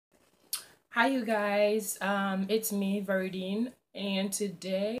Hi you guys, it's me Verdine, and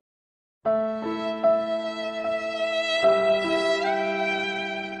today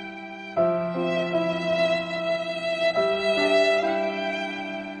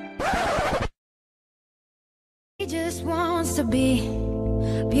She just wants to be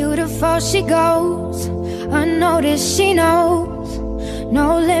beautiful. She goes unnoticed. She knows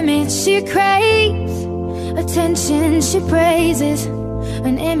no limits. She craves attention. She praises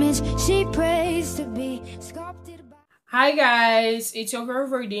an image. She prays to be sculpted by. Hi guys, it's your girl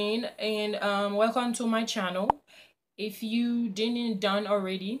Verdine, and welcome to my channel. If you didn't done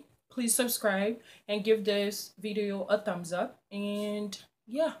already, please subscribe and give this video a thumbs up. And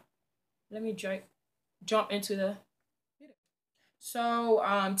yeah, let me jump into the video. So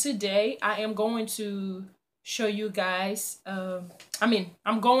today I am going to show you guys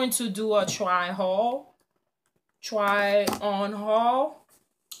I'm going to do a try on haul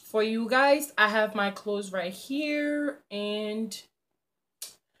for you guys. I have my clothes right here, and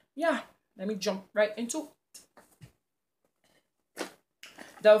yeah, let me jump right into it.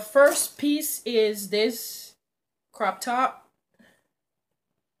 The first piece is this crop top.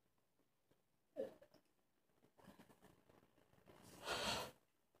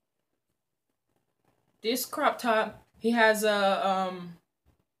 This crop top, he has a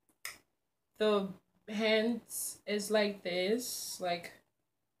the hands is like this, like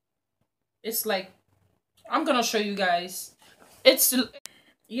it's like, I'm gonna show you guys. It's,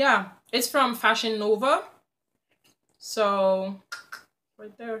 yeah, it's from Fashion Nova. So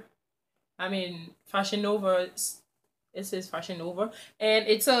right there, Fashion Nova, it says Fashion Nova, and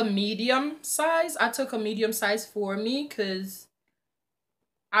it's a medium size. I took a medium size for me because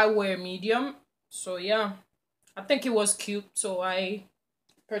I wear medium. So yeah, I think it was cute, so I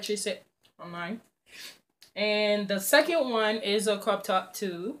purchased it online. And the second one is a crop top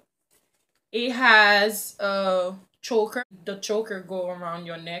too. It has a choker. The choker go around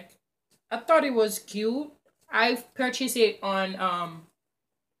your neck. I thought it was cute. I purchased it on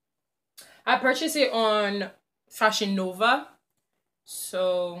Fashion Nova.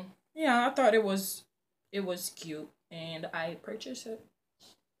 So yeah, I thought it was cute, and I purchased it.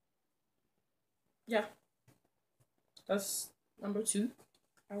 Yeah, that's number two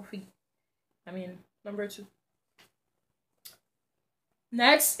outfit. Number two.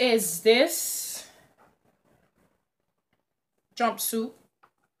 Next is this jumpsuit.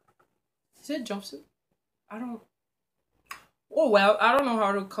 Is it jumpsuit? I don't. Oh well, I don't know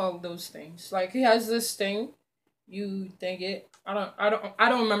how to call those things. Like, he has this thing. You think it? I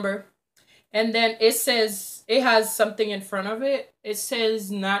don't remember. And then it has something in front of it. It says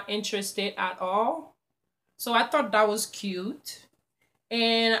not interested at all. So I thought that was cute.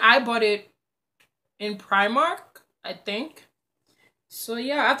 And I bought it in Primark, I think. So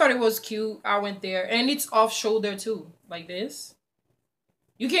yeah, I thought it was cute. I went there, and it's off shoulder too, like this.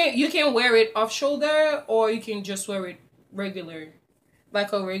 You can wear it off shoulder, or you can just wear it regular,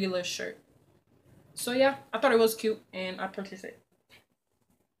 like a regular shirt. So yeah, I thought it was cute, and I purchased it.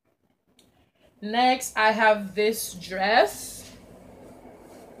 Next, I have this dress.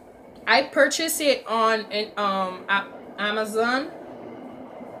 I purchased it on Amazon.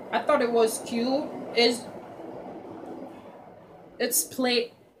 I thought it was cute. It's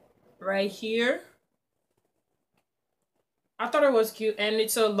plate right here. I thought it was cute, and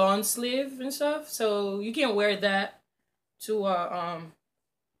it's a long sleeve and stuff, so you can wear that to and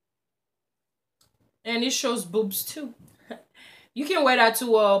it shows boobs too. You can wear that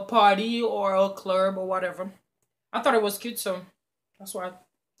to a party or a club or whatever. I thought it was cute, so that's why I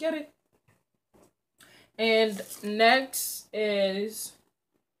get it. And next is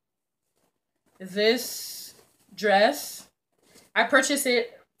this dress. I purchased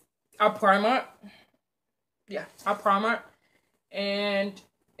it at Primark. Yeah, at Primark. And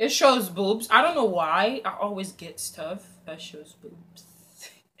it shows boobs. I don't know why. I always get stuff that shows boobs.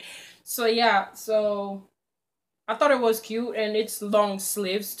 So yeah, so I thought it was cute, and it's long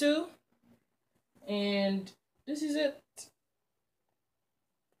sleeves too. And this is it.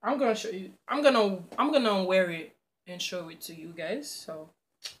 I'm gonna show you. I'm gonna wear it and show it to you guys. So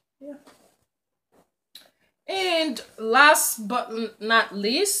yeah. And last but not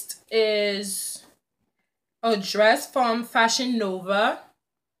least is a dress from Fashion Nova.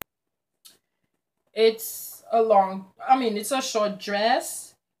 It's it's a short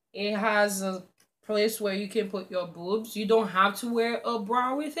dress. It has a place where you can put your boobs. You don't have to wear a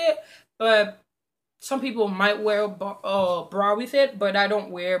bra with it, but some people might wear a bra with it, but I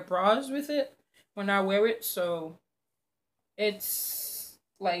don't wear bras with it when I wear it. So it's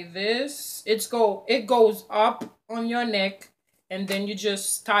like this. It goes up on your neck, and then you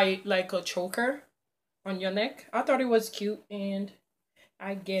just tie it like a choker on your neck. I thought it was cute, and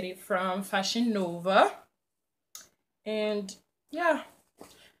I get it from Fashion Nova. And yeah,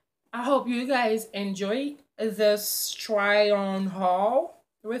 I hope you guys enjoy this try on haul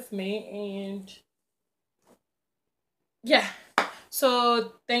with me. And yeah,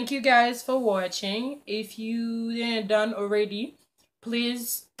 so thank you guys for watching. If you didn't done already,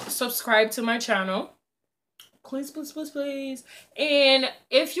 please subscribe to my channel. Please, please, please, please. And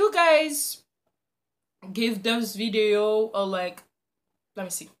if you guys give this video a like, let me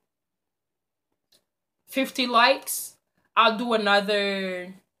see, 50 likes, I'll do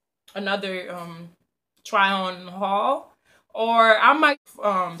another try on haul, or I might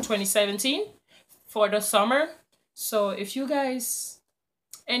 2017 for the summer. So if you guys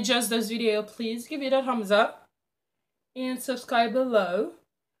enjoy this video, please give it a thumbs up and subscribe below.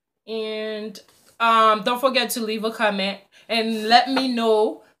 And don't forget to leave a comment and let me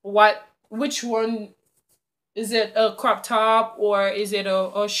know which one is it, a crop top or is it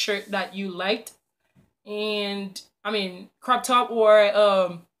a shirt that you liked. And I mean crop top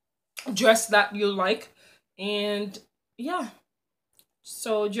or dress that you like. And yeah,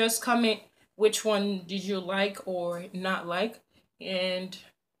 so just comment which one did you like or not like. And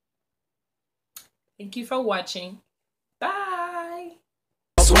thank you for watching. Bye.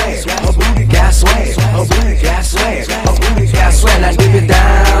 Swag, her booty got swag, her booty got